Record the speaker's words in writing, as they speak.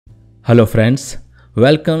Hello friends,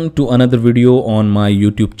 welcome to another video on my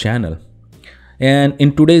YouTube channel. And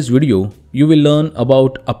in today's video, you will learn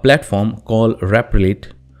about a platform called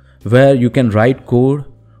Replit, where you can write code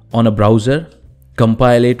on a browser,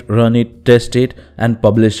 compile it, run it, test it, and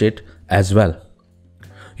publish it as well.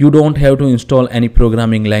 You don't have to install any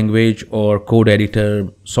programming language or code editor,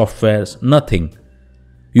 softwares, nothing.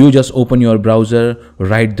 You just open your browser,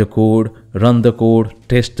 write the code, run the code,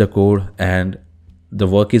 test the code, and the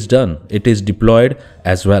work is done. It is deployed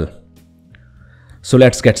as well. So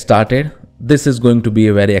let's get started. This is going to be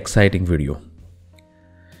a very exciting video.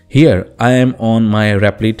 Here I am on my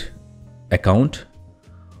Replit account.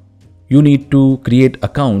 You need to create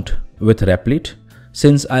account with Replit.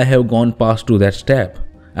 Since I have gone past to that step,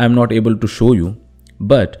 I am not able to show you,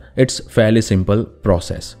 but it's fairly simple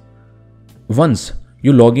process. Once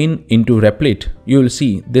you log in into Replit, you will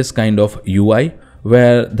see this kind of UI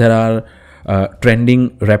where there are trending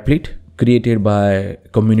Replit created by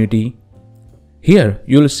community. Here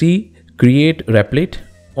you will see create Replit,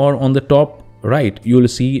 or on the top right you will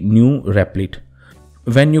see new Replit.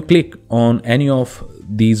 When you click on any of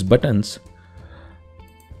these buttons,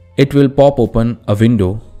 it will pop open a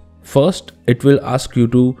window. First it will ask you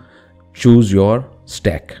to choose your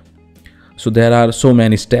stack. So there are so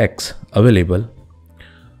many stacks available.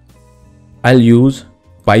 I'll use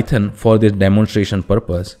Python for this demonstration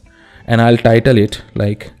purpose, and I'll title it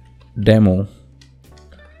like demo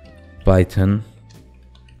Python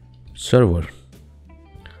server.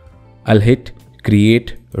 I'll hit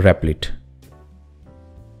create Replit.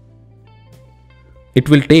 It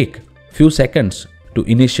will take few seconds to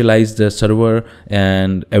initialize the server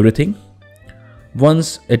and everything.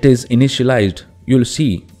 Once it is initialized, you'll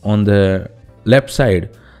see on the left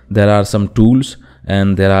side there are some tools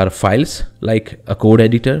and there are files like a code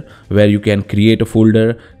editor where you can create a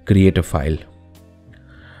folder, create a file.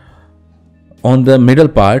 On the middle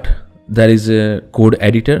part there is a code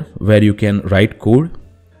editor where you can write code.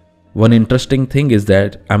 One interesting thing is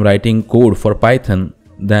that I'm writing code for Python,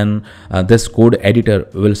 then this code editor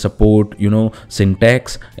will support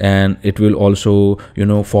syntax, and it will also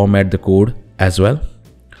format the code as well.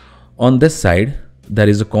 On this side there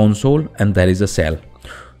is a console and there is a shell.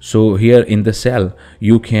 So here in the shell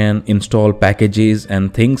you can install packages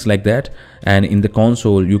and things like that, and in the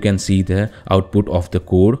console you can see the output of the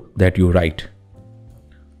code that you write.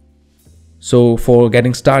 So for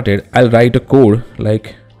getting started, I'll write a code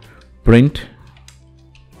like print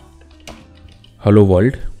hello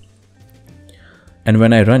world, and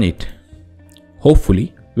when I run it,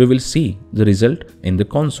 hopefully we will see the result in the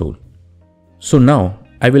console. So now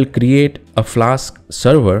I will create a Flask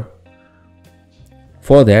server.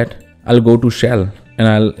 For that, I'll go to shell and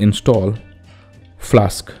I'll install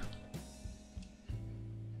Flask.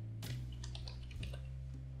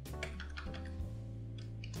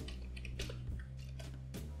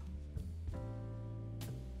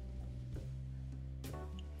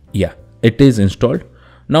 Yeah, it is installed.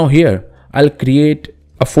 Now here I'll create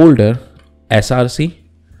a folder src.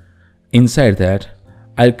 Inside that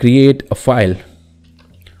I'll create a file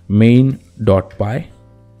main.py,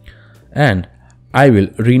 and I will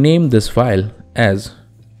rename this file as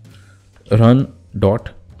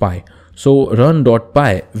run.py. So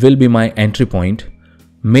run.py will be my entry point,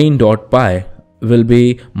 main.py will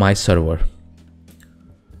be my server.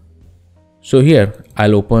 So here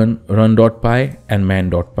I'll open run.py and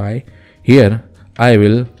man.py. Here I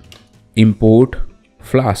will import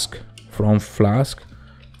Flask. From Flask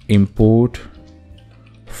import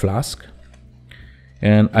Flask,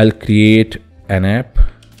 and I'll create an app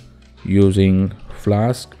using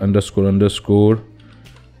Flask __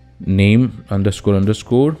 name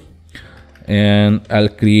 __ and I'll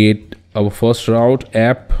create our first route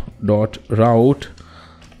app.route.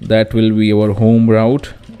 That will be our home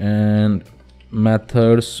route, and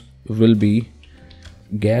methods will be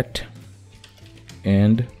get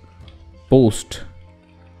and post,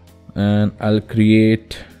 and I'll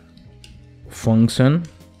create function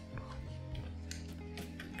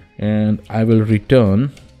and I will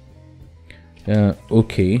return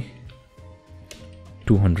okay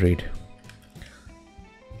 200.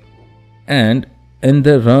 And in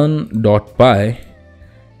the run.py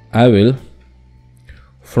I will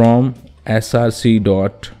from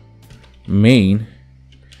src.main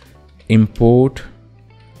import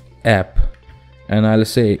app, and I'll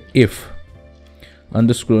say if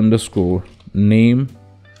 __ name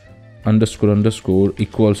 __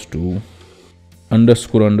 equals to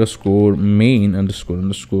 __ main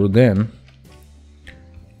 __ then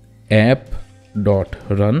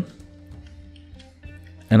app.run,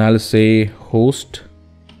 and I'll say host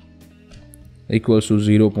equals to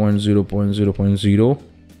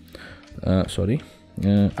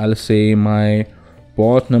 0.0.0.0. I'll say my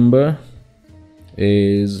port number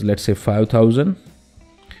is, let's say, 5000,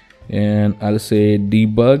 and I'll say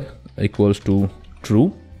debug equals to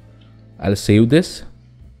true. I'll save this.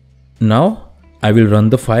 Now I will run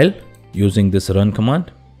the file using this run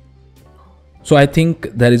command. So I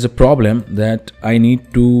think there is a problem that I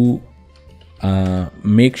need to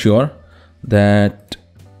make sure that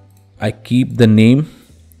I keep the name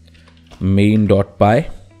main.py,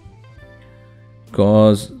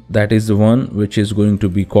 because that is the one which is going to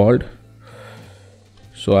be called.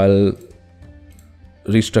 So I'll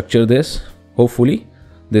restructure this. Hopefully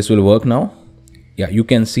this will work now. Yeah, you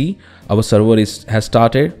can see our server has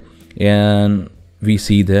started and we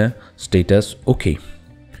see the status okay.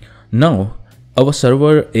 Now our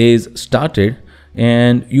server is started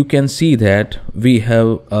and you can see that we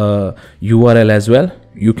have a URL as well.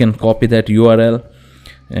 You can copy that URL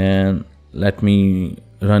and let me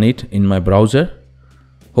run it in my browser.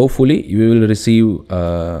 Hopefully you will receive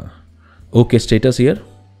OK status here.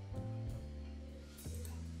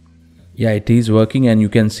 Yeah, it is working and you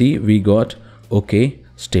can see we got OK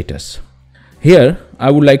status. Here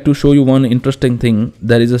I would like to show you one interesting thing.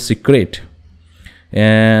 There is a secret,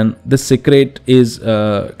 and this secret is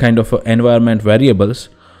kind of environment variables.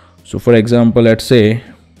 So for example, let's say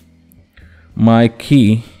my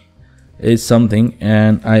key is something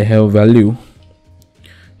and I have value,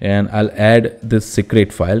 and I'll add this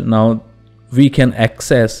secret file. Now we can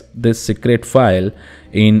access this secret file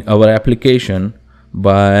in our application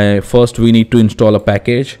by, first we need to install a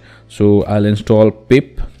package. So I'll install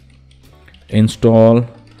pip install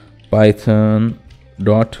python.env.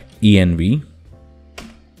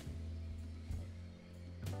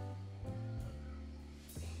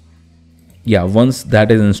 Yeah, once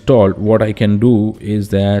that is installed, what I can do is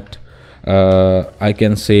that I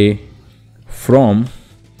can say from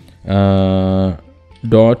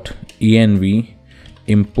 .env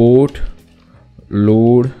import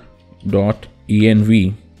load.env,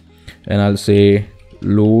 and I'll say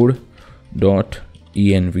load.env,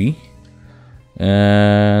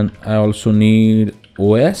 and I also need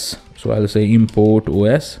OS, so I'll say import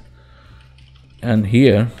OS, and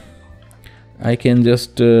here I can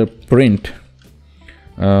just print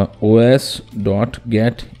os.getEnv.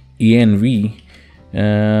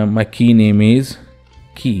 My key name is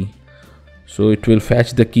key, so it will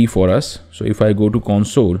fetch the key for us. So if I go to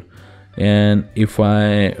console and if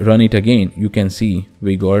I run it again, you can see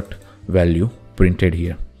we got value printed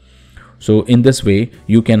here. So in this way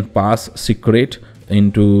you can pass secret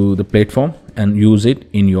into the platform and use it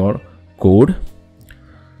in your code.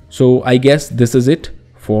 So I guess this is it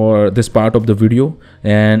for this part of the video,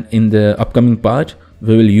 and in the upcoming part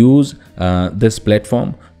we will use this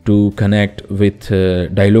platform to connect with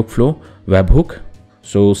Dialogflow webhook.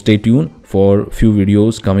 So stay tuned for few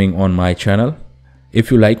videos coming on my channel. If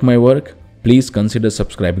you like my work, please consider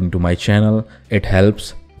subscribing to my channel. It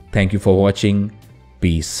helps. Thank you for watching.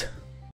 Peace.